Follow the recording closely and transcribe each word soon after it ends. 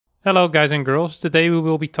Hello guys and girls, today we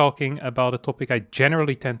will be talking about a topic I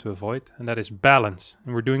generally tend to avoid, and that is balance,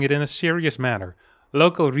 and we're doing it in a serious manner.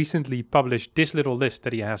 LOWKO recently published this little list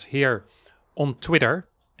that he has here on Twitter,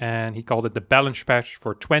 and he called it the balance patch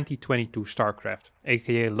for 2022 StarCraft,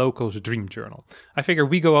 aka LOWKO's Dream Journal. I figure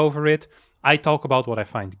we go over it. I talk about what I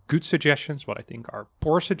find good suggestions, what I think are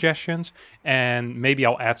poor suggestions, and maybe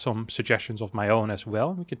I'll add some suggestions of my own as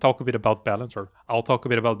well. We can talk a bit about balance, or I'll talk a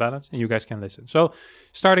bit about balance, and you guys can listen. So,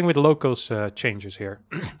 starting with LOWKO's changes here.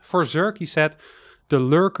 For Zerg, he said, the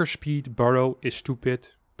lurker speed burrow is stupid,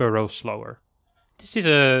 burrow slower. This is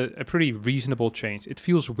a pretty reasonable change. It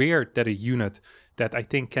feels weird that a unit that I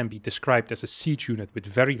think can be described as a siege unit with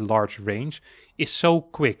very large range is so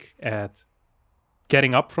quick at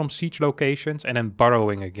getting up from siege locations and then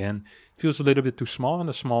burrowing again. Feels a little bit too small, and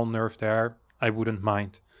a small nerf there I wouldn't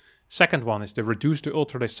mind. Second one is to reduce the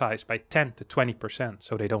ultralisk size by 10 to 20%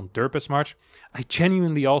 so they don't derp as much. I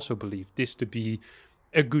genuinely also believe this to be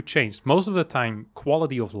a good change. Most of the time,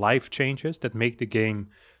 quality of life changes that make the game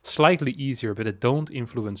slightly easier, but it don't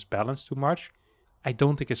influence balance too much, I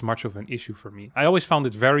don't think it's much of an issue for me. I always found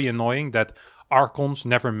it very annoying that Archons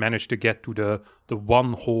never managed to get to the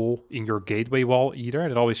one hole in your gateway wall either.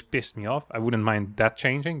 It always pissed me off. I wouldn't mind that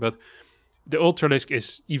changing, but the Ultralisk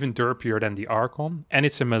is even derpier than the Archon, and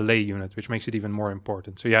it's a melee unit, which makes it even more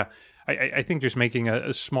important. So yeah, I think just making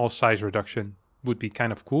a small size reduction would be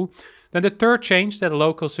kind of cool. Then the third change that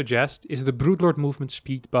LOWKO suggests is the Broodlord movement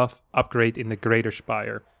speed buff upgrade in the Greater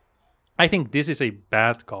Spire. I think this is a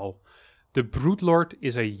bad call. The Broodlord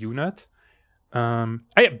is a unit.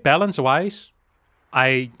 Balance-wise,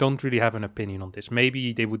 I don't really have an opinion on this.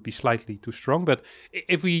 Maybe they would be slightly too strong, but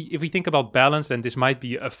if we think about balance, then this might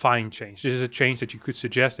be a fine change. This is a change that you could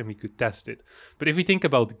suggest and we could test it. But if we think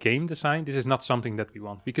about game design, this is not something that we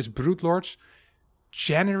want, because Broodlords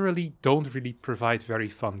generally don't really provide very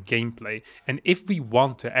fun gameplay. And if we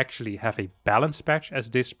want to actually have a balance patch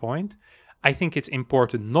at this point, I think it's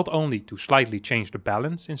important not only to slightly change the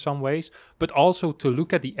balance in some ways, but also to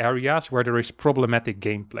look at the areas where there is problematic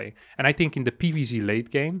gameplay. And I think in the PvZ late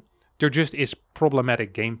game, there just is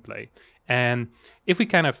problematic gameplay. And if we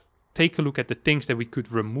kind of take a look at the things that we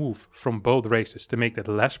could remove from both races to make that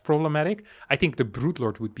less problematic, I think the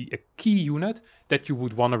Broodlord would be a key unit that you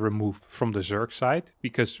would want to remove from the Zerg side,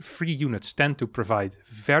 because free units tend to provide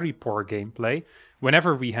very poor gameplay.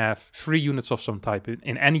 Whenever we have free units of some type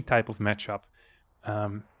in any type of matchup,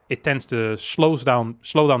 it tends to slow down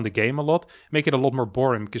the game a lot, make it a lot more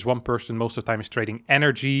boring, because one person most of the time is trading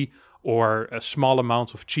energy or small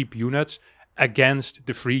amounts of cheap units against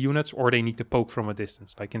the free units, or they need to poke from a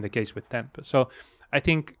distance, like in the case with Tempest. So I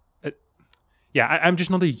think, I'm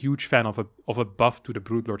just not a huge fan of a buff to the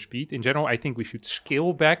Broodlord speed. In general, I think we should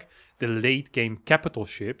scale back the late game capital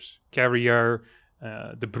ships, Carrier,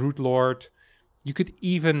 the Broodlord. You could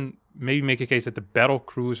even maybe make a case that the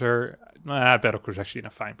Battlecruiser is actually in a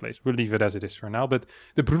fine place. We'll leave it as it is for now. But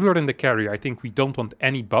the Broodlord and the Carrier, I think we don't want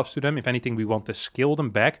any buffs to them. If anything, we want to scale them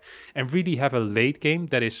back and really have a late game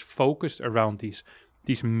that is focused around these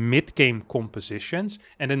mid-game compositions,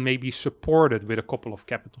 and then maybe supported with a couple of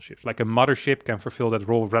capital ships. Like a mothership can fulfill that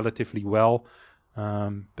role relatively well.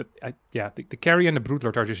 The Carrier and the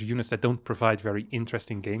Broodlord are just units that don't provide very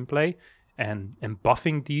interesting gameplay. And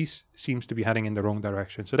buffing these seems to be heading in the wrong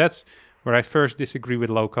direction. So that's where I first disagree with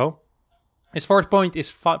LOWKO. His fourth point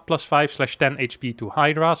is +5/10 HP to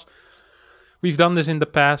Hydras. We've done this in the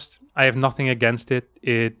past. I have nothing against it.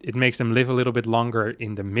 It makes them live a little bit longer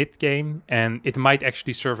in the mid game, and it might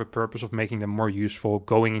actually serve a purpose of making them more useful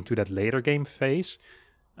going into that later game phase.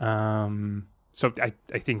 So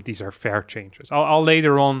I think these are fair changes. I'll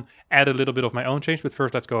later on add a little bit of my own change, but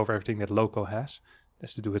first let's go over everything that LOWKO has.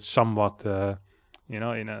 Has to do it somewhat, in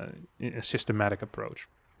a systematic approach.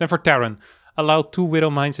 Then for Terran, allow 2 Widow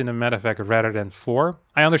Mines in a medevac rather than 4.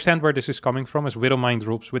 I understand where this is coming from, as Widow Mine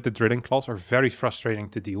drops with the drilling claws are very frustrating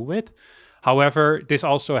to deal with. However, this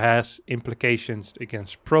also has implications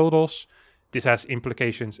against Protoss. This has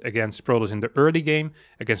implications against Protoss in the early game,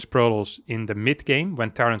 against Protoss in the mid game, when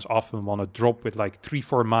Terrans often want to drop with like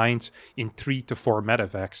 3-4 mines in 3 to 4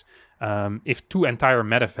 medevacs. If 2 entire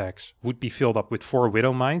medevacs would be filled up with 4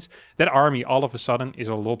 Widow Mines, that army all of a sudden is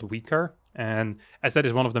a lot weaker. And as that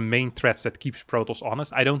is one of the main threats that keeps Protoss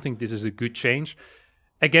honest, I don't think this is a good change.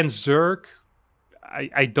 Against Zerg,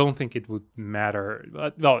 I don't think it would matter.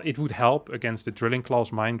 Well, it would help against the Drilling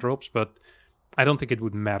Claws mine drops, but I don't think it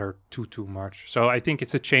would matter too much. So I think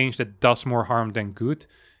it's a change that does more harm than good,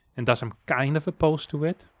 and thus I'm kind of opposed to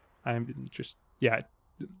it. I'm just,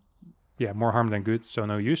 more harm than good, so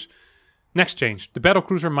no use. Next change, the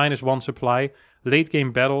Battlecruiser -1 supply. Late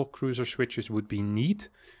game Battlecruiser switches would be neat.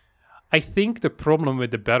 I think the problem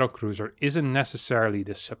with the battlecruiser isn't necessarily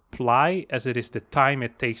the supply as it is the time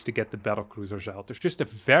it takes to get the battlecruisers out. There's just a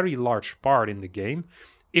very large part in the game,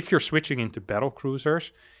 if you're switching into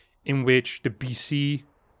battlecruisers, in which the BC,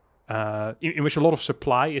 in which a lot of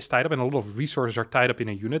supply is tied up and a lot of resources are tied up in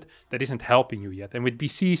a unit that isn't helping you yet. And with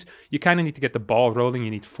BCs, you kind of need to get the ball rolling.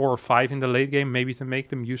 You need 4 or 5 in the late game maybe to make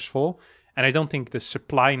them useful. And I don't think the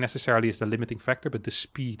supply necessarily is the limiting factor, but the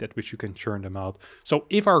speed at which you can churn them out. So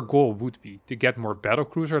if our goal would be to get more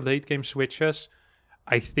battlecruiser late game switches,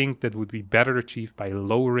 I think that would be better achieved by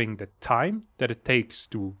lowering the time that it takes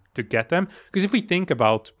to get them. Because if we think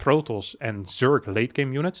about Protoss and Zerg late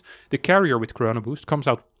game units, the carrier with Chrono Boost comes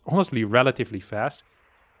out honestly relatively fast.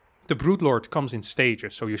 The Broodlord comes in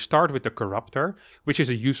stages, so you start with the Corruptor, which is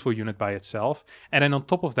a useful unit by itself, and then on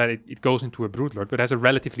top of that it goes into a Broodlord, but has a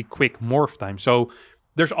relatively quick morph time. So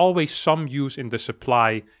there's always some use in the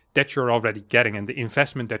supply that you're already getting and the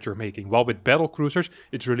investment that you're making. While with battlecruisers,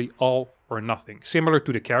 it's really all or nothing. Similar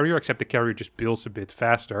to the carrier, except the carrier just builds a bit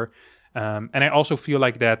faster. And I also feel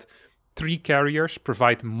like that 3 carriers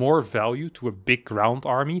provide more value to a big ground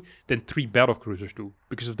army than 3 battlecruisers do,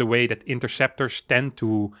 because of the way that interceptors tend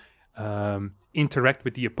to interact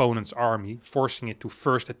with the opponent's army, forcing it to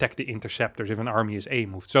first attack the interceptors if an army is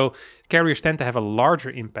A-moved. So carriers tend to have a larger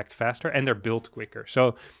impact faster and they're built quicker.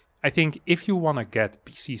 So I think if you want to get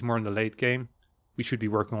PCs more in the late game, we should be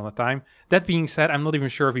working all the time. That being said, I'm not even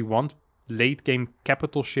sure if we want late game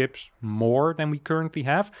capital ships more than we currently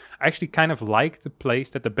have. I actually kind of like the place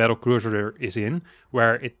that the battlecruiser is in,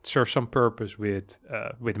 where it serves some purpose with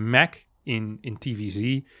mech in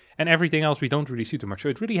TVZ, and everything else we don't really see too much. So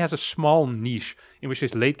it really has a small niche in which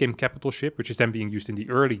this late game capital ship, which is then being used in the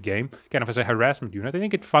early game, kind of as a harassment unit. I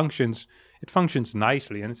think it functions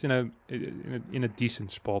nicely, and it's in a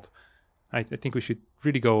decent spot. I think we should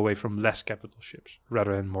really go away from less capital ships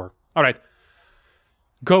rather than more. All right,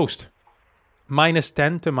 Ghost.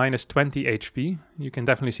 -10 to -20 HP. You can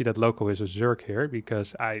definitely see that LOWKO is a Zerg here,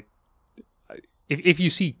 because if you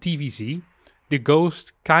see TVZ, the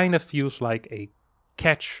Ghost kind of feels like a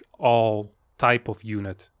catch-all type of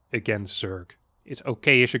unit against Zerg. It's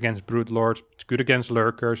okay-ish against Broodlords, it's good against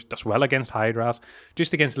Lurkers, does well against Hydras.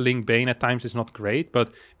 Just against Ling Bane at times it's not great,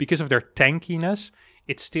 but because of their tankiness,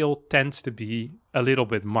 it still tends to be a little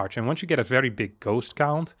bit much. And once you get a very big Ghost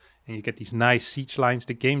count, and you get these nice siege lines,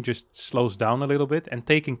 the game just slows down a little bit, and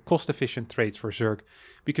taking cost-efficient trades for Zerg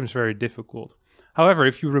becomes very difficult. However,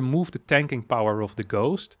 if you remove the tanking power of the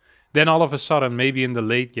Ghost, then all of a sudden, maybe in the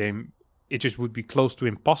late game, it just would be close to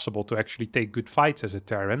impossible to actually take good fights as a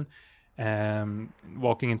Terran.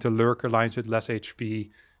 Walking into Lurker lines with less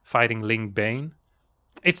HP, fighting Ling Bane.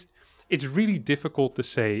 It's really difficult to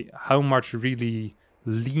say how much really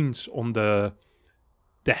leans on the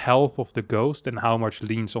health of the Ghost and how much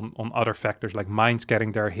leans on other factors like mines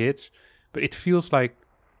getting their hits. But it feels like,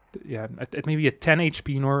 yeah, at maybe a 10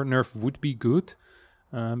 HP nerf would be good.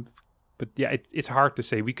 But yeah, it's hard to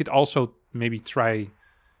say. We could also maybe try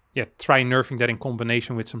nerfing that in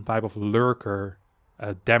combination with some type of Lurker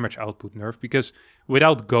damage output nerf, because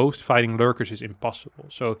without Ghost, fighting Lurkers is impossible.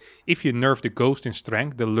 So if you nerf the Ghost in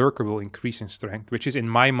strength, the Lurker will increase in strength, which is in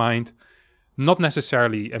my mind not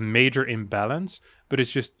necessarily a major imbalance, but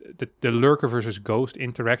it's just the Lurker versus Ghost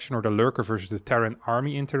interaction, or the Lurker versus the Terran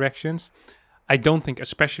army interactions, I don't think,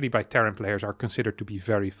 especially by Terran players, are considered to be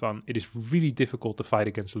very fun. It is really difficult to fight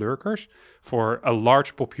against Lurkers for a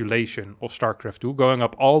large population of StarCraft 2, going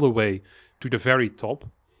up all the way to the very top.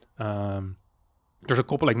 There's a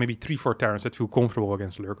couple, like maybe 3-4 Terrans that feel comfortable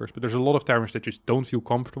against Lurkers, but there's a lot of Terrans that just don't feel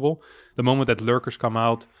comfortable. The moment that Lurkers come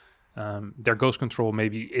out, their Ghost control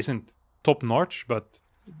maybe isn't top-notch, but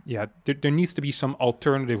yeah, there needs to be some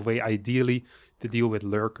alternative way, ideally, to deal with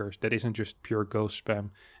Lurkers that isn't just pure Ghost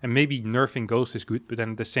spam. And maybe nerfing Ghost is good, but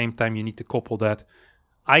then at the same time you need to couple that,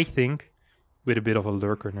 I think, with a bit of a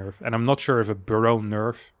Lurker nerf. And I'm not sure if a Burrow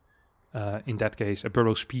nerf, in that case, a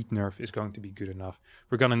Burrow speed nerf is going to be good enough.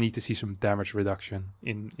 We're going to need to see some damage reduction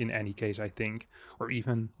in any case, I think. Or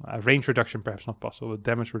even range reduction, perhaps not possible, but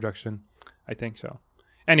damage reduction, I think so.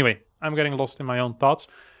 Anyway, I'm getting lost in my own thoughts.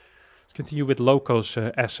 Let's continue with LOWKO's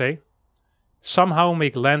essay. Somehow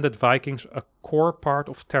make landed Vikings a core part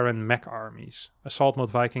of Terran mech armies. Assault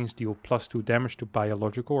mode Vikings deal +2 damage to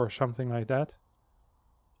biological or something like that.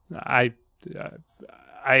 I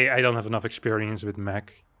don't have enough experience with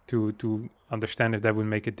mech to understand if that would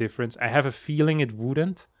make a difference. I have a feeling it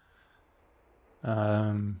wouldn't.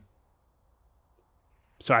 So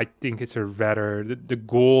I think it's a rather the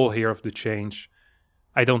goal here of the change,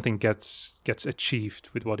 I don't think gets achieved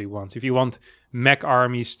with what he wants. If you want mech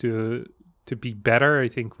armies to be better, I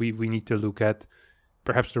think we need to look at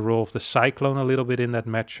perhaps the role of the Cyclone a little bit in that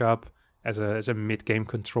matchup as a mid-game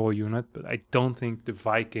control unit, but I don't think the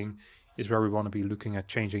Viking is where we want to be looking at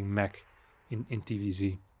changing mech in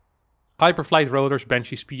TVZ. Hyperflight Rotors,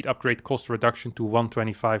 Banshee speed upgrade cost reduction to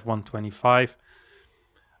 125, 125.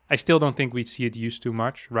 I still don't think we'd see it used too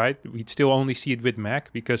much, right? We'd still only see it with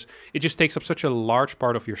mech because it just takes up such a large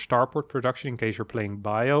part of your starport production in case you're playing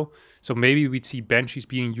bio. So maybe we'd see Banshees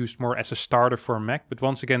being used more as a starter for mech. But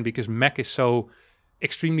once again, because mech is so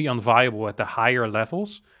extremely unviable at the higher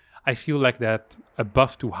levels, I feel like that a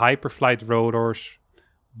buff to Hyperflight Rotors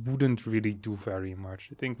wouldn't really do very much.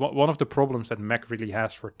 I think one of the problems that mech really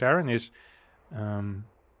has for Terran is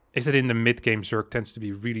that in the mid-game Zerg tends to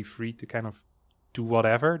be really free to kind of do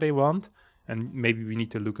whatever they want, and maybe we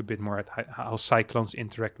need to look a bit more at how Cyclones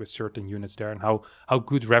interact with certain units there, and how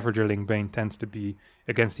good Ravager Bane tends to be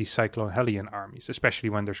against these Cyclone Hellion armies, especially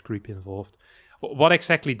when there's creep involved. What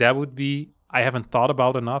exactly that would be, I haven't thought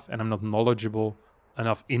about enough, and I'm not knowledgeable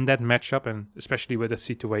enough in that matchup, and especially with the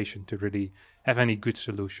situation to really have any good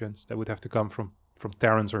solutions. That would have to come from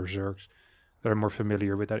Terrans or Zergs that are more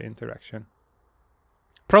familiar with that interaction.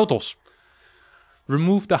 Protoss.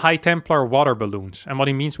 Remove the High Templar water balloons. And what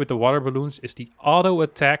he means with the water balloons is the auto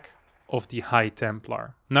attack of the High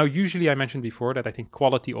Templar. Now, usually I mentioned before that I think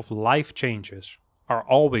quality of life changes are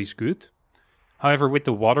always good. However, with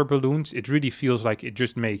the water balloons, it really feels like it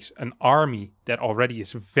just makes an army that already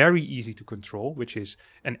is very easy to control, which is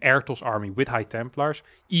an Airtos army with High Templars,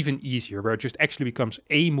 even easier, where it just actually becomes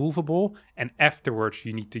movable, and afterwards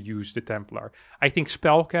you need to use the Templar. I think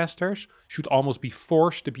spellcasters should almost be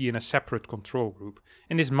forced to be in a separate control group.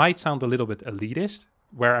 And this might sound a little bit elitist,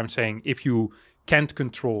 where I'm saying if you can't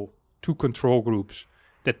control 2 control groups,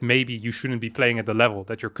 that maybe you shouldn't be playing at the level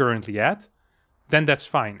that you're currently at, then that's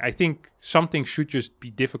fine. I think something should just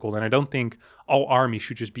be difficult, and I don't think all armies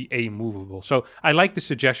should just be movable. So I like the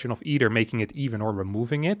suggestion of either making it even or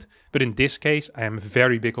removing it, but in this case, I am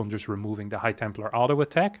very big on just removing the High Templar auto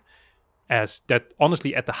attack, as that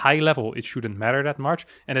honestly at the high level it shouldn't matter that much,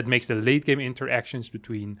 and it makes the late game interactions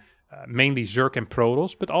between mainly Zerg and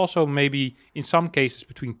Protoss, but also maybe in some cases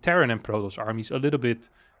between Terran and Protoss armies a little bit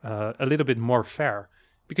more fair.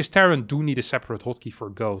 Because Terran do need a separate hotkey for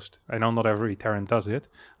Ghost. I know not every Terran does it.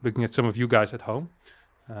 Looking at some of you guys at home.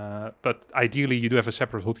 But ideally you do have a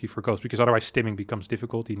separate hotkey for Ghost, because otherwise stimming becomes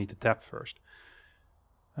difficult. You need to tap first.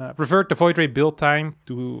 Revert the Void Ray build time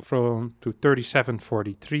to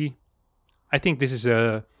 37:43. I think this is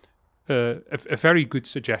a very good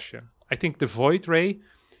suggestion. I think the Void Ray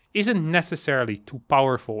isn't necessarily too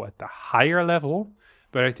powerful at the higher level,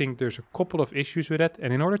 but I think there's a couple of issues with it.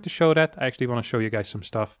 And in order to show that, I actually want to show you guys some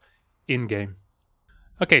stuff in-game.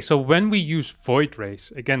 Okay, so when we use Void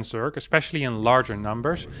Rays against Zerg, especially in larger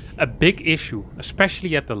numbers, a big issue,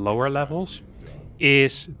 especially at the lower levels,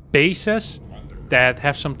 is bases that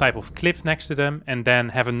have some type of cliff next to them and then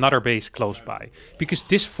have another base close by. Because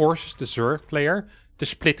this forces the Zerg player to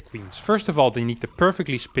split queens. First of all, they need to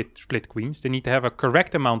perfectly split queens. They need to have a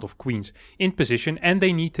correct amount of queens in position, and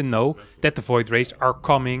they need to know that the Void Rays are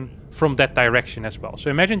coming from that direction as well. So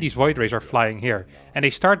imagine these Void Rays are flying here, and they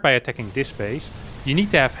start by attacking this base. You need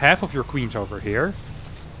to have half of your queens over here,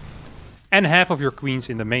 and half of your queens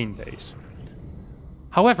in the main base.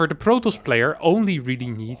 However, the Protoss player only really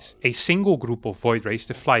needs a single group of Void Rays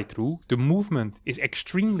to fly through. The movement is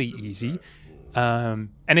extremely easy, and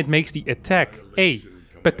it makes the attack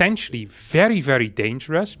potentially very, very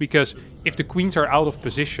dangerous, because if the queens are out of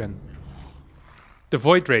position, the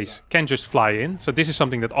Void Rays can just fly in. So this is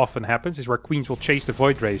something that often happens, is where queens will chase the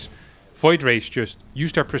Void Rays. Void Rays just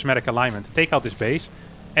use their prismatic alignment to take out this base,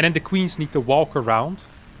 and then the queens need to walk around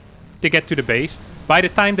to get to the base. By the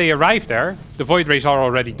time they arrive there, the Void Rays are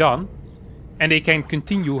already done, and they can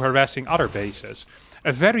continue harassing other bases.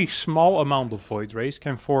 A very small amount of Void Rays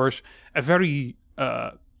can force a very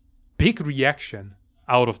big reaction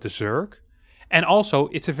out of the Zerg. And also,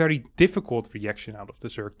 it's a very difficult reaction out of the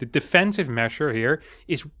Zerg. The defensive measure here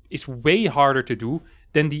is way harder to do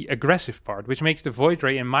than the aggressive part, which makes the Void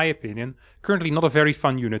Ray, in my opinion, currently not a very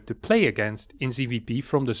fun unit to play against in ZVP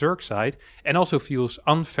from the Zerg side, and also feels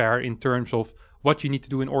unfair in terms of what you need to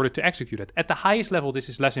do in order to execute it. At the highest level, this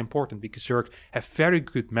is less important because Zerg have very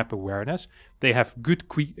good map awareness. They have good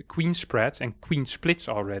queen spreads and queen splits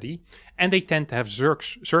already, and they tend to have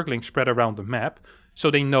Zergs circling spread around the map, so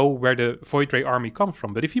they know where the Void Ray army comes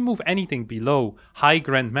from. But if you move anything below High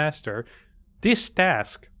Grandmaster, this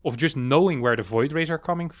task of just knowing where the Void Rays are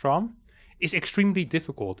coming from is extremely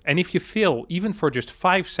difficult. And if you fail, even for just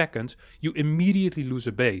 5 seconds, you immediately lose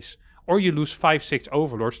a base. or you lose 5-6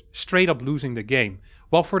 Overlords, straight up losing the game.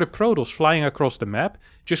 While for the Protoss, flying across the map,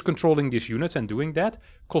 just controlling these units and doing that,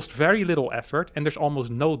 cost very little effort and there's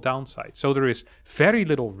almost no downside. So there is very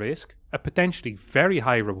little risk, a potentially very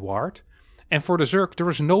high reward. And for the Zerg, there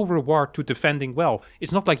is no reward to defending well.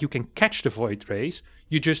 It's not like you can catch the Void Rays,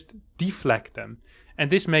 you just deflect them.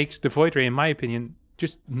 And this makes the Void Ray, in my opinion,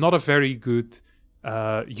 just not a very good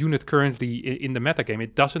unit currently in the metagame.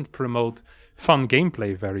 It doesn't promote fun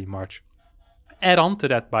gameplay very much. Add on to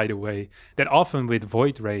that, by the way, that often with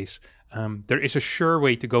Void Rays, there is a sure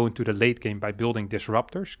way to go into the late game by building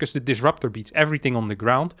disruptors, because the disruptor beats everything on the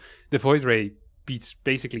ground. The Void Ray beats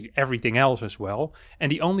basically everything else as well.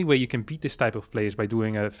 And the only way you can beat this type of play is by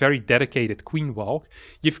doing a very dedicated Queen Walk.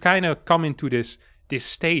 You've kind of come into this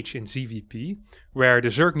stage in ZVP where the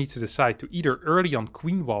Zerg needs to decide to either early on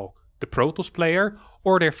Queen Walk the Protoss player,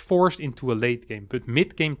 or they're forced into a late game. But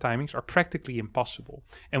mid-game timings are practically impossible.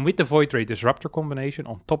 And with the Void Ray Disruptor combination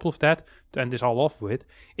on top of that, to end this all off with,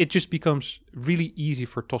 it just becomes really easy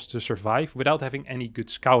for TOS to survive without having any good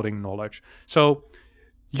scouting knowledge. So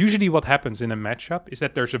usually what happens in a matchup is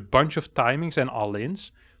that there's a bunch of timings and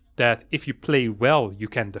all-ins that if you play well, you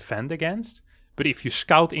can defend against. But if you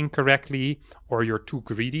scout incorrectly or you're too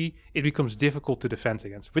greedy, it becomes difficult to defend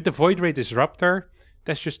against. With the Void Ray Disruptor,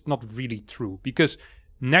 that's just not really true, because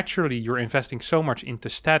naturally you're investing so much into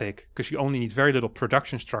static because you only need very little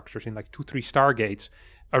production structures in like 2-3 Stargates,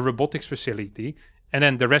 a robotics facility, and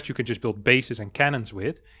then the rest you can just build bases and cannons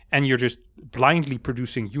with, and you're just blindly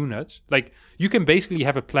producing units. Like, you can basically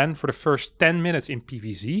have a plan for the first 10 minutes in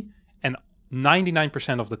PvZ and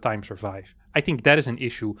 99% of the time survive. I think that is an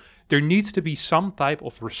issue. There needs to be some type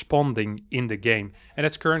of responding in the game, and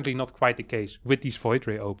that's currently not quite the case with these Void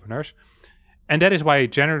Ray openers. And that is why I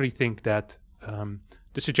generally think that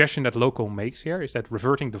the suggestion that LOWKO makes here is that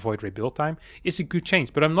reverting the Void Ray build time is a good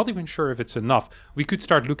change, but I'm not even sure if it's enough. We could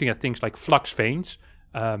start looking at things like Flux Veins,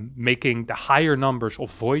 making the higher numbers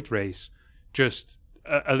of Void Rays just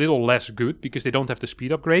a little less good because they don't have the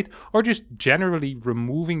speed upgrade, or just generally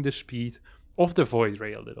removing the speed of the Void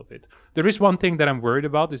Ray a little bit. There is one thing that I'm worried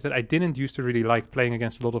about, is that I didn't used to really like playing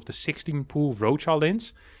against a lot of the 16 pool Roach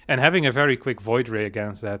all-ins, and having a very quick Void Ray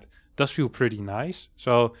against that does feel pretty nice.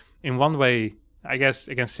 So in one way, I guess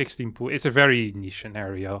against 16 pool, it's a very niche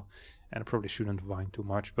scenario, and I probably shouldn't whine too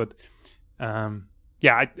much. But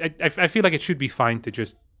yeah, I feel like it should be fine to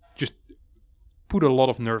just put a lot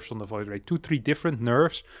of nerfs on the Void Ray. 2-3 different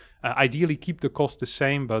nerfs. Ideally keep the cost the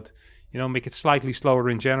same, but make it slightly slower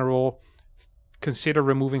in general. Consider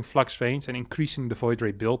removing Flux Veins and increasing the Void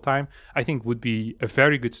Ray build time. I think would be a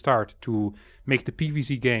very good start to make the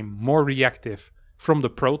PvZ game more reactive from the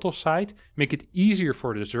Protoss side, make it easier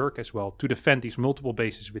for the Zerg as well to defend these multiple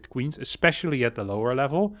bases with queens, especially at the lower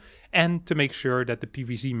level, and to make sure that the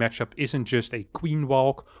PvZ matchup isn't just a queen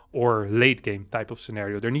walk or late game type of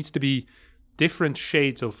scenario. There needs to be different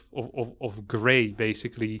shades of gray,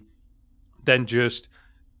 basically, than just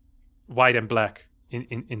white and black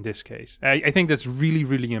in this case. I think that's really,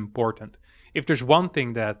 really important. If there's one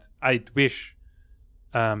thing that I'd wish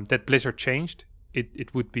that Blizzard changed,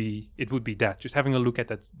 it would be that, just having a look at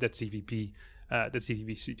that CVP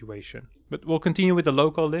situation. But we'll continue with the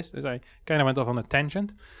LOWKO list, as I kind of went off on a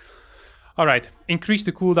tangent. All right, increase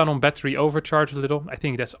the cooldown on battery overcharge a little. I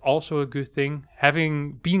think that's also a good thing.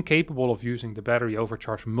 Being capable of using the battery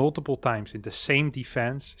overcharge multiple times in the same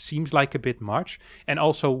defense seems like a bit much, and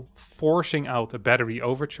also forcing out a battery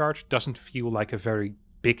overcharge doesn't feel like a very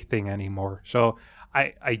big thing anymore. So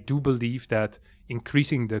I do believe that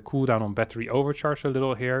increasing the cooldown on battery overcharge a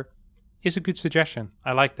little here is a good suggestion.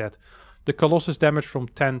 I like that. The Colossus damage from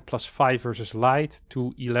 10 plus 5 versus light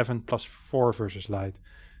to 11 plus 4 versus light.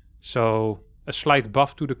 So a slight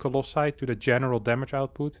buff to the Colossi, to the general damage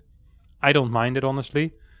output. I don't mind it,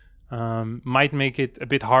 honestly. Might make it a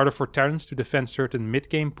bit harder for Terrans to defend certain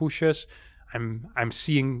mid-game pushes. I'm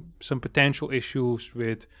seeing some potential issues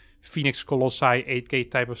with Phoenix Colossi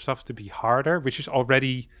 8K type of stuff to be harder, which is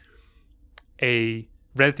already a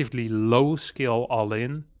relatively low skill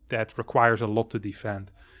all-in that requires a lot to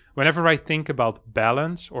defend. Whenever I think about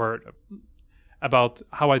balance or about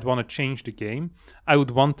how I'd want to change the game, I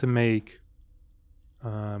would want to make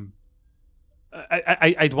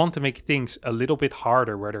I'd want to make things a little bit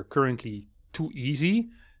harder where they're currently too easy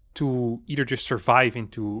to either just survive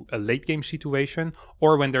into a late game situation,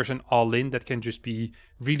 or when there's an all-in that can just be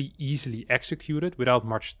really easily executed without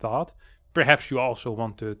much thought. Perhaps you also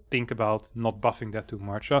want to think about not buffing that too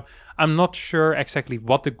much. So I'm not sure exactly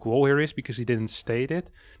what the goal here is because he didn't state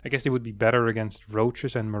it. I guess they would be better against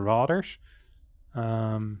roaches and marauders.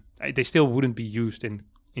 They still wouldn't be used in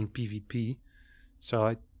PvP.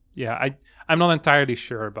 So Yeah, I'm not entirely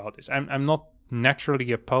sure about this. I'm not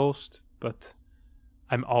naturally opposed, but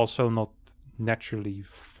I'm also not naturally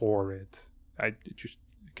for it. I just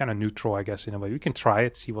kind of neutral, I guess, in a way. We can try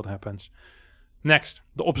it, see what happens. Next,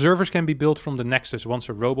 the observers can be built from the Nexus once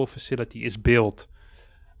a robo facility is built.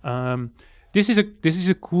 This is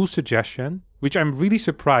a cool suggestion, which I'm really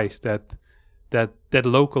surprised that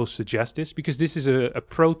LOWKO suggests this, because this is a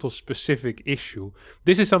Protoss specific issue.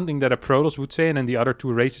 This is something that a Protoss would say, and then the other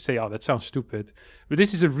two races say, "Oh, that sounds stupid." But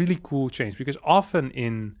this is a really cool change, because often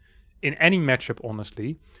in any matchup,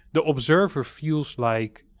 honestly, the observer feels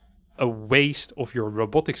like a waste of your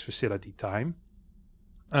robotics facility time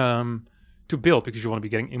to build, because you want to be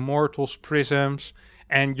getting immortals, prisms,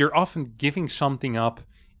 and you're often giving something up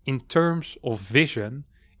in terms of vision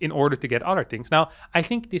in order to get other things. Now, I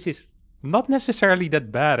think this is not necessarily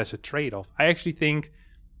that bad as a trade-off. I actually think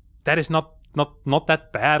that is not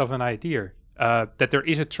that bad of an idea. That there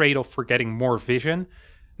is a trade-off for getting more vision.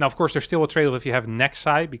 Now, of course, there's still a trade-off if you have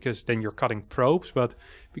Nexi, because then you're cutting probes. But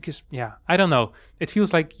because, yeah, I don't know. It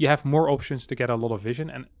feels like you have more options to get a lot of vision.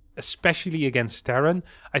 And especially against Terran,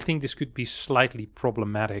 I think this could be slightly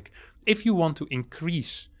problematic. If you want to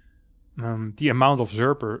increase the amount of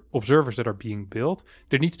observers that are being built,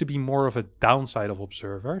 there needs to be more of a downside of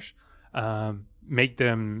observers. Make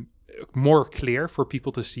them more clear for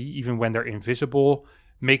people to see, even when they're invisible.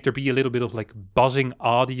 Make there be a little bit of like buzzing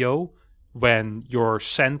audio when you're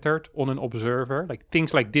centered on an observer. Like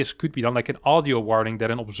things like this could be done, like an audio warning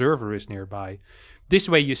that an observer is nearby. This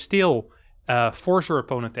way you still force your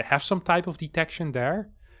opponent to have some type of detection there,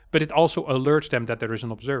 but it also alerts them that there is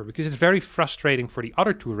an observer, because it's very frustrating for the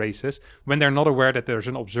other two races when they're not aware that there's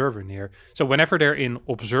an observer near. So whenever they're in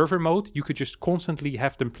observer mode, you could just constantly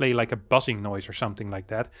have them play like a buzzing noise or something like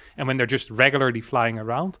that. And when they're just regularly flying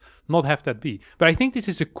around, not have that be. But I think this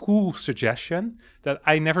is a cool suggestion that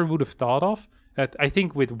I never would have thought of. That I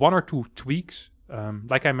think with one or two tweaks,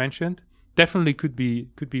 like I mentioned, definitely could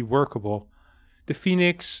be workable. The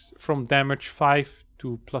Phoenix from damage 5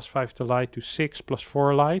 to +5 to light to 6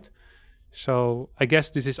 +4 light. So I guess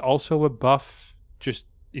this is also a buff just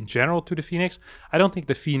in general to the Phoenix. I don't think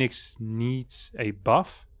the Phoenix needs a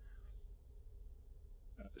buff.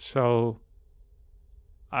 So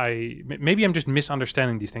maybe I'm just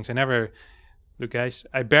misunderstanding these things. Look guys,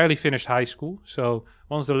 I barely finished high school. So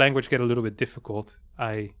once the language get a little bit difficult,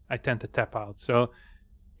 I tend to tap out. So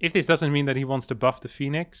if this doesn't mean that he wants to buff the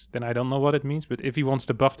Phoenix, then I don't know what it means. But if he wants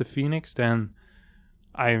to buff the Phoenix, then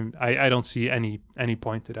I don't see any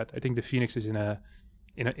point to that. I think the Phoenix is in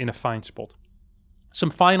a fine spot. Some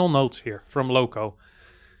final notes here from LOWKO.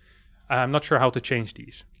 I'm not sure how to change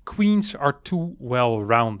these. Queens are too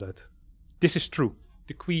well-rounded. This is true.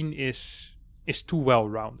 The queen is too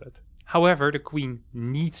well-rounded. However, the queen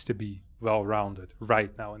needs to be well-rounded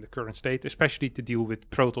right now in the current state, especially to deal with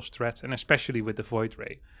Protoss threats and especially with the Void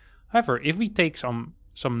Ray. However, if we take some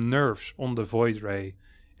nerfs on the Void Ray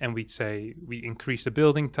and we'd say we increase the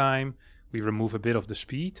building time, we remove a bit of the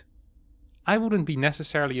speed, I wouldn't be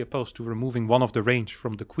necessarily opposed to removing one of the range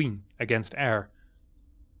from the queen against air.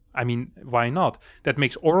 I mean, why not? That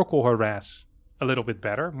makes Oracle harass a little bit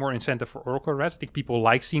better, more incentive for Oracle harass. I think people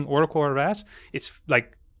like seeing Oracle harass.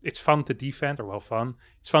 It's fun to defend, or well, fun.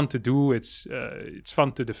 It's fun to do. It's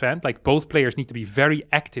fun to defend. Like, both players need to be very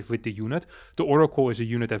active with the unit. The Oracle is a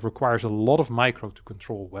unit that requires a lot of micro to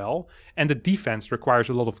control well, and the defense requires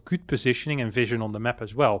a lot of good positioning and vision on the map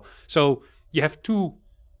as well. So you have two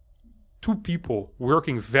people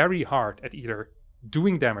working very hard at either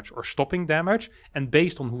doing damage or stopping damage, and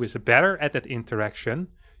based on who is better at that interaction,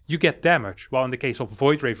 you get damage. While in the case of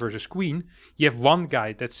Void Ray versus Queen, you have one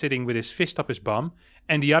guy that's sitting with his fist up his bum,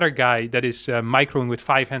 and the other guy that is microing with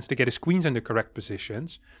 5 hands to get his queens in the correct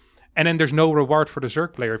positions. And then there's no reward for the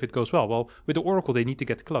Zerg player if it goes well. Well, with the Oracle, they need to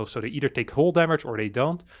get close, so they either take whole damage or they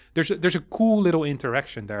don't. There's a cool little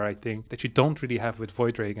interaction there, I think, that you don't really have with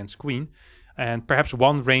Void Ray against Queen. And perhaps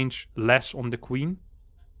one range less on the Queen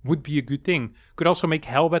would be a good thing. Could also make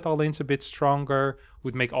Hellbat All-Ins a bit stronger,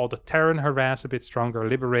 would make all the Terran harass a bit stronger,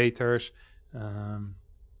 Liberators,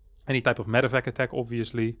 any type of medevac attack,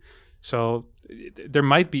 obviously. So there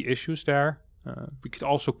might be issues there. We could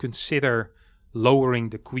also consider lowering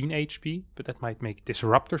the Queen HP, but that might make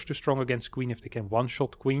Disruptors too strong against Queen if they can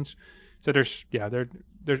one-shot Queens. So there's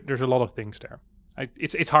a lot of things there.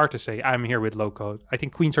 It's hard to say. I'm here with LOWKO. I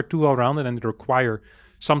think Queens are too well-rounded and they require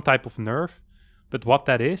some type of nerf. But what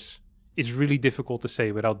that is really difficult to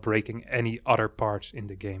say without breaking any other parts in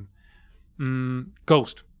the game.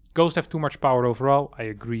 Ghost. Ghost have too much power overall. I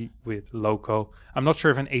agree with LOWKO. I'm not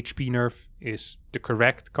sure if an HP nerf is the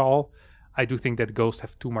correct call. I do think that Ghosts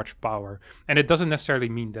have too much power. And it doesn't necessarily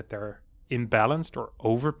mean that they're imbalanced or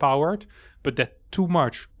overpowered, but that too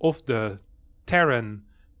much of the Terran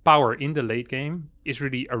power in the late game is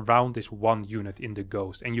really around this one unit in the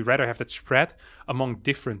Ghost. And you'd rather have that spread among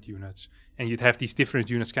different units. And you'd have these different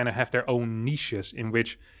units kind of have their own niches in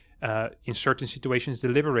which in certain situations the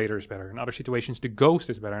Liberator is better. In other situations the Ghost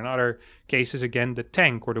is better. In other cases, again, the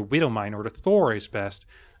Tank or the Widowmine or the Thor is best.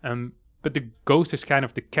 But the Ghost is kind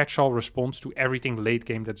of the catch-all response to everything late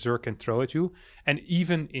game that Zerg can throw at you. And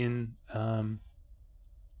even in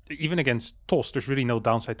even against TOS, there's really no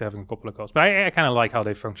downside to having a couple of Ghosts. But I kind of like how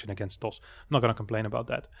they function against TOS. I'm not going to complain about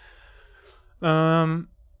that.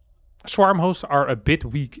 Swarm hosts are a bit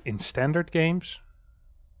weak in standard games.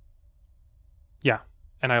 Yeah,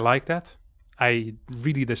 and I like that. I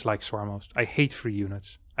really dislike Swarm host. I hate free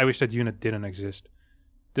units. I wish that unit didn't exist.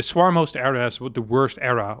 The Swarm host era is the worst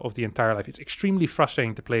era of the entire life. It's extremely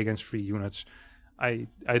frustrating to play against free units. I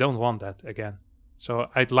don't want that again. So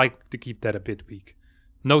I'd like to keep that a bit weak.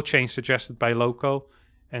 No change suggested by LOWKO,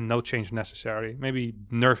 and no change necessary. Maybe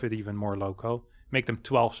nerf it even more, LOWKO. Make them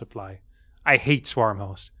 12 supply. I hate Swarm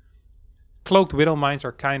host. Cloaked Widowmines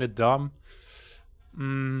are kind of dumb.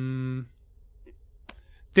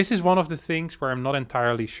 This is one of the things where I'm not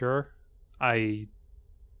entirely sure. If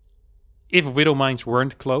Widowmines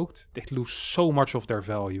weren't cloaked, they'd lose so much of their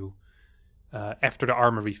value after the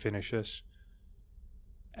armory finishes.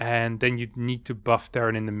 And then you'd need to buff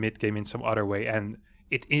Terran in the mid game in some other way. And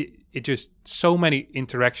it just, so many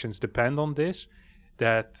interactions depend on this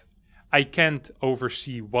that I can't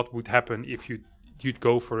oversee what would happen if you'd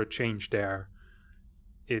go for a change there.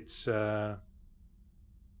 It's, yeah,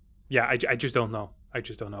 I just don't know. I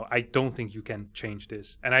just don't know. I don't think you can change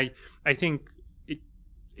this. And I think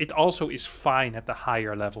it also is fine at the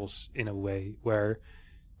higher levels in a way where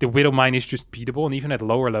the Widowmine is just beatable. And even at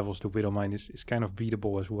lower levels, the Widowmine is kind of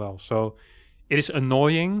beatable as well. So it is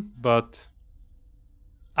annoying, but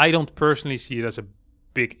I don't personally see it as a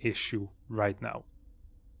big issue right now.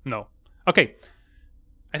 No. Okay.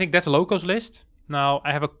 I think that's LOWKO's list. Now,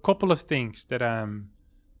 I have a couple of things that I'm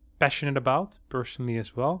passionate about personally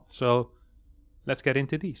as well. So let's get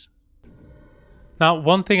into these. Now,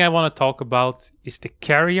 one thing I want to talk about is the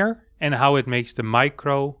carrier and how it makes the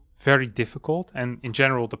micro very difficult. And in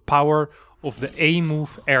general, the power of the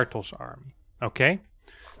A-move Airtos army. Okay?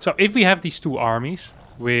 So if we have these two armies,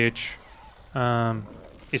 which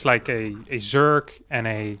is like a Zerg and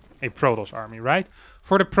a Protoss army, right?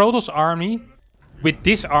 For the Protoss army, with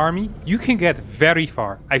this army, you can get very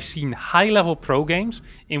far. I've seen high-level pro games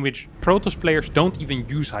in which Protoss players don't even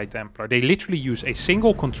use High Templar. They literally use a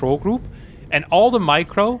single control group, and all the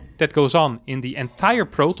micro that goes on in the entire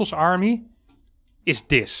Protoss army is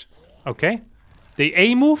this, okay? They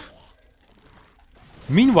A-move.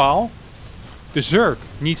 Meanwhile, the Zerg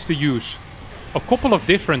needs to use a couple of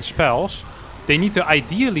different spells. They need to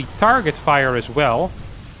ideally target fire as well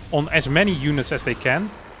on as many units as they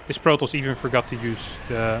can. This Protoss even forgot to use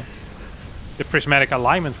the prismatic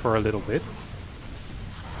alignment for a little bit.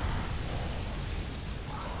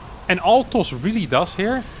 And all TOS really does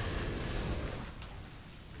here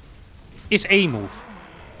is A-move.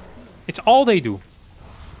 It's all they do.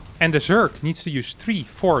 And the Zerg needs to use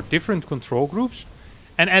 3-4 different control groups.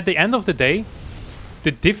 And at the end of the day,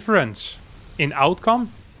 the difference in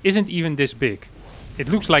outcome isn't even this big. It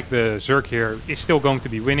looks like the Zerg here is still going to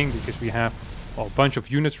be winning because we have a bunch of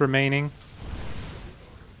units remaining.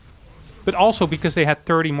 But also because they had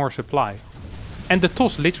 30 more supply. And the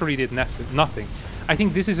TOS literally did nothing. I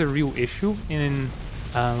think this is a real issue in...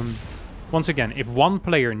 once again, if one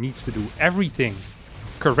player needs to do everything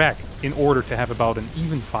correct in order to have about an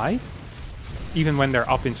even fight, even when they're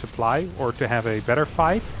up in supply, or to have a better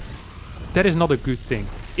fight, that is not a good thing.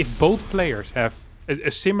 If both players have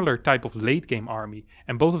a similar type of late game army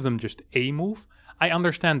and both of them just A-move, I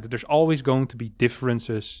understand that there's always going to be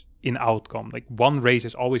differences in outcome. Like one race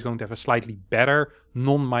is always going to have a slightly better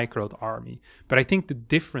non-microed army. But I think the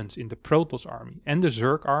difference in the Protoss army and the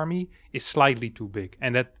Zerg army is slightly too big.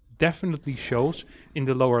 And that definitely shows in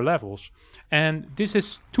the lower levels. And this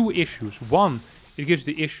is two issues. One, it gives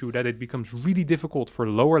the issue that it becomes really difficult for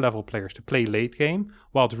lower level players to play late game,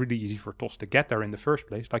 while it's really easy for TOS to get there in the first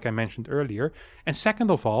place, like I mentioned earlier. And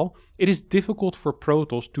second of all, it is difficult for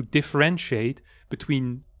Protoss to differentiate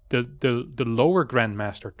between the lower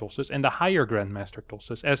Grandmaster TOSes and the higher Grandmaster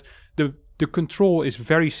TOSes, as the control is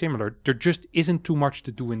very similar. There just isn't too much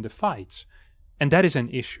to do in the fights. And that is an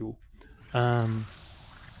issue.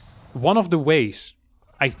 One of the ways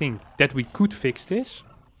I think that we could fix this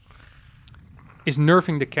is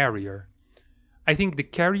nerfing the carrier. I think the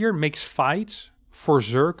carrier makes fights for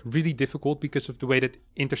Zerg really difficult because of the way that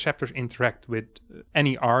interceptors interact with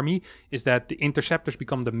any army, is that the interceptors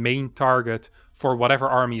become the main target for whatever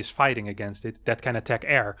army is fighting against it that can attack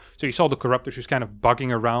air. So you saw the Corruptors just kind of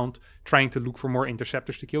bugging around, trying to look for more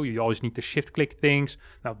interceptors to kill. You always need to shift click things.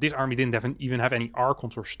 Now, this army didn't even have any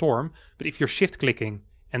Archons or Storm, but if you're shift clicking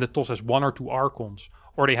and the TOS has 1 or 2 Archons,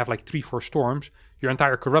 or they have like 3-4 Storms, your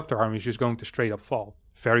entire Corruptor army is just going to straight up fall.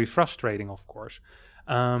 Very frustrating, of course.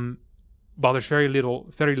 But there's very little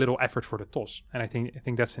effort for the TOS, and I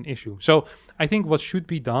think that's an issue. So I think what should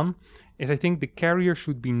be done is I think the carrier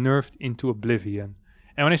should be nerfed into Oblivion.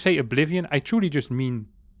 And when I say Oblivion, I truly just mean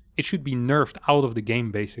it should be nerfed out of the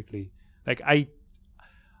game, basically. Like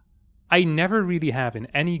I never really have in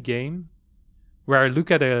any game where I look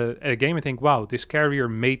at a game and think, wow, this carrier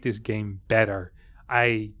made this game better.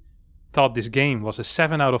 I thought this game was a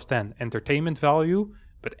 7 out of 10 entertainment value,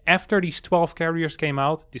 but after these 12 carriers came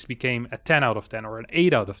out, this became a 10 out of 10 or an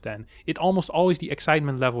 8 out of 10. It almost always, the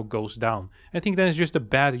excitement level goes down. I think that is just a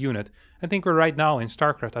bad unit. I think we're right now in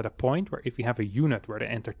StarCraft at a point where if we have a unit where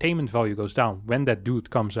the entertainment value goes down when that dude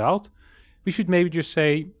comes out, we should maybe just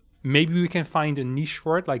say, maybe we can find a niche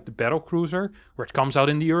for it, like the Battlecruiser, where it comes out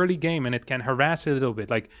in the early game and it can harass it a little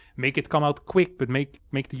bit. Like, make it come out quick, but make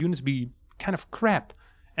the units be kind of crap.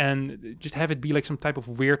 And just have it be like some type of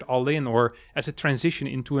weird all-in or as a transition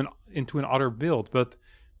into an other build. But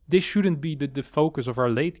this shouldn't be the focus of our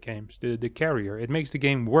late games, the carrier. It makes the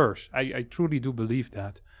game worse. I truly do believe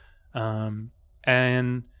that. Now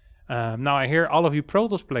I hear all of you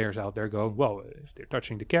Protoss players out there go, well, if they're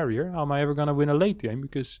touching the carrier, how am I ever going to win a late game?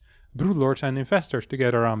 Because Broodlords and Infestors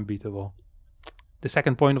together are unbeatable. The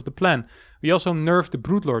second point of the plan, we also nerfed the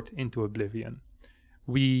Broodlord into Oblivion.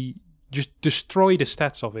 We just destroy the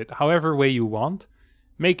stats of it, however way you want.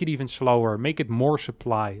 Make it even slower, make it more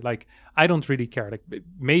supply. Like, I don't really care. Like,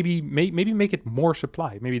 maybe make it more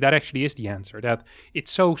supply. Maybe that actually is the answer, that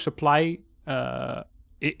it's so supply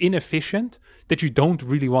inefficient that you don't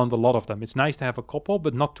really want a lot of them. It's nice to have a couple,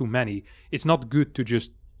 but not too many. It's not good to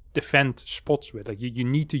just defend spots with. Like, you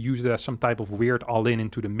need to use it as some type of weird all-in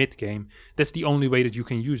into the mid game. That's the only way that you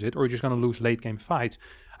can use it, or you're just going to lose late game fights.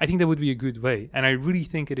 I think that would be a good way. And I really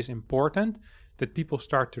think it is important that people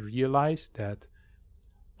start to realize that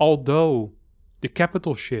although the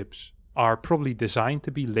capital ships are probably designed to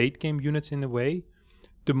be late game units in a way,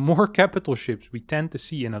 the more capital ships we tend to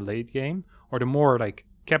see in a late game, or the more like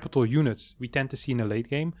capital units we tend to see in a late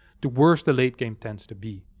game, the worse the late game tends to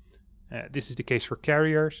be. This is the case for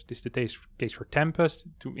carriers. This is the case for Tempest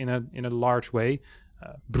in a large way.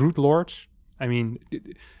 Broodlords, I mean,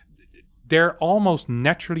 they're almost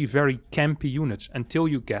naturally very campy units until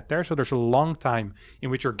you get there. So there's a long time in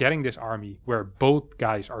which you're getting this army where both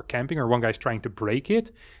guys are camping or one guy's trying to break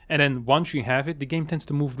it. And then once you have it, the game tends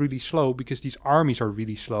to move really slow because these armies are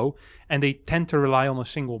really slow and they tend to rely on a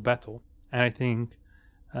single battle. And I think,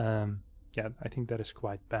 I think that is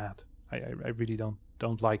quite bad. I really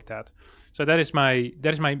don't like that. So that's my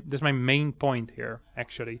main point here,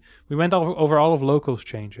 actually. We went over all of LOWKO's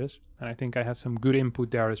changes, and I think I had some good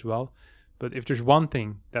input there as well. But if there's one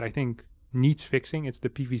thing that I think needs fixing, it's the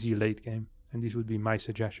PvZ late game. And these would be my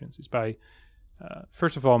suggestions. It's by,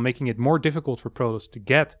 first of all, making it more difficult for Protoss to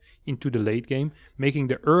get into the late game, making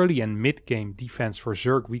the early and mid game defense for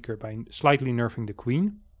Zerg weaker by slightly nerfing the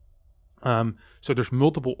Queen. So there's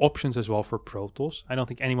multiple options as well for Protoss. I don't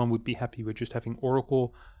think anyone would be happy with just having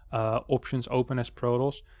Oracle options open as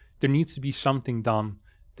Protoss. There needs to be something done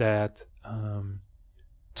that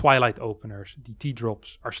Twilight openers, the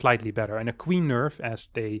T-drops, are slightly better. And a Queen nerf, as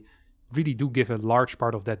they really do give a large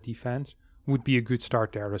part of that defense, would be a good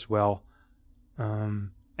start there as well.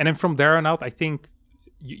 And then from there on out, I think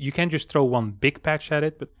you can just throw one big patch at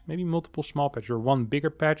it, but maybe multiple small patches or one bigger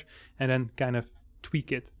patch and then kind of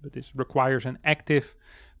tweak it. But this requires an active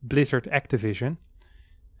Blizzard Activision,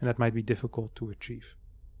 and that might be difficult to achieve.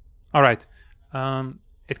 All right.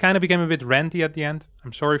 It kind of became a bit ranty at the end.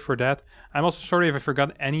 I'm sorry for that. I'm also sorry if I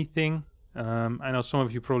forgot anything. I know some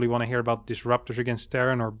of you probably want to hear about Disruptors against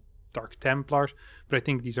Terran or Dark Templars, but I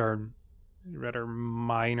think these are rather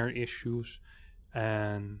minor issues.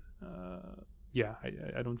 And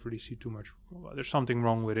I don't really see too much. Well, there's something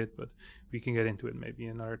wrong with it, but we can get into it maybe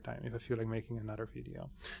another time if I feel like making another video.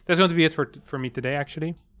 That's going to be it for me today,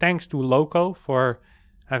 actually. Thanks to LOWKO for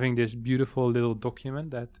having this beautiful little document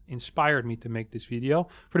that inspired me to make this video.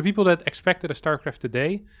 For the people that expected a StarCraft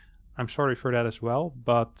today, I'm sorry for that as well,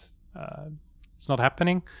 but it's not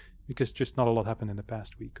happening because just not a lot happened in the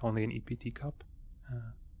past week. Only an EPT Cup.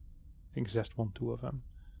 I think Zest won 2 of them.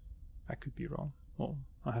 I could be wrong. Well,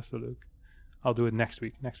 I'll have to look. I'll do it next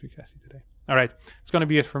week. Next week's SC today. All right, it's going to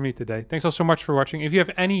be it for me today. Thanks all so much for watching. If you have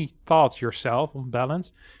any thoughts yourself on balance,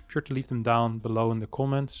 be sure to leave them down below in the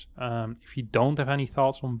comments. If you don't have any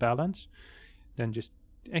thoughts on balance, then just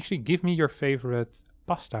actually give me your favorite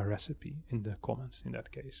pasta recipe in the comments in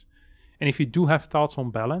that case. And if you do have thoughts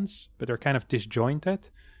on balance, but they're kind of disjointed,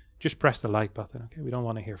 just press the like button, okay? We don't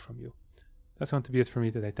want to hear from you. That's going to be it for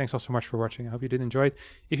me today. Thanks all so much for watching. I hope you did enjoy it.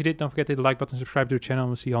 If you did, don't forget to hit the like button, subscribe to the channel, and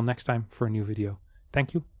we'll see you all next time for a new video.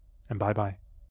 Thank you, and bye-bye.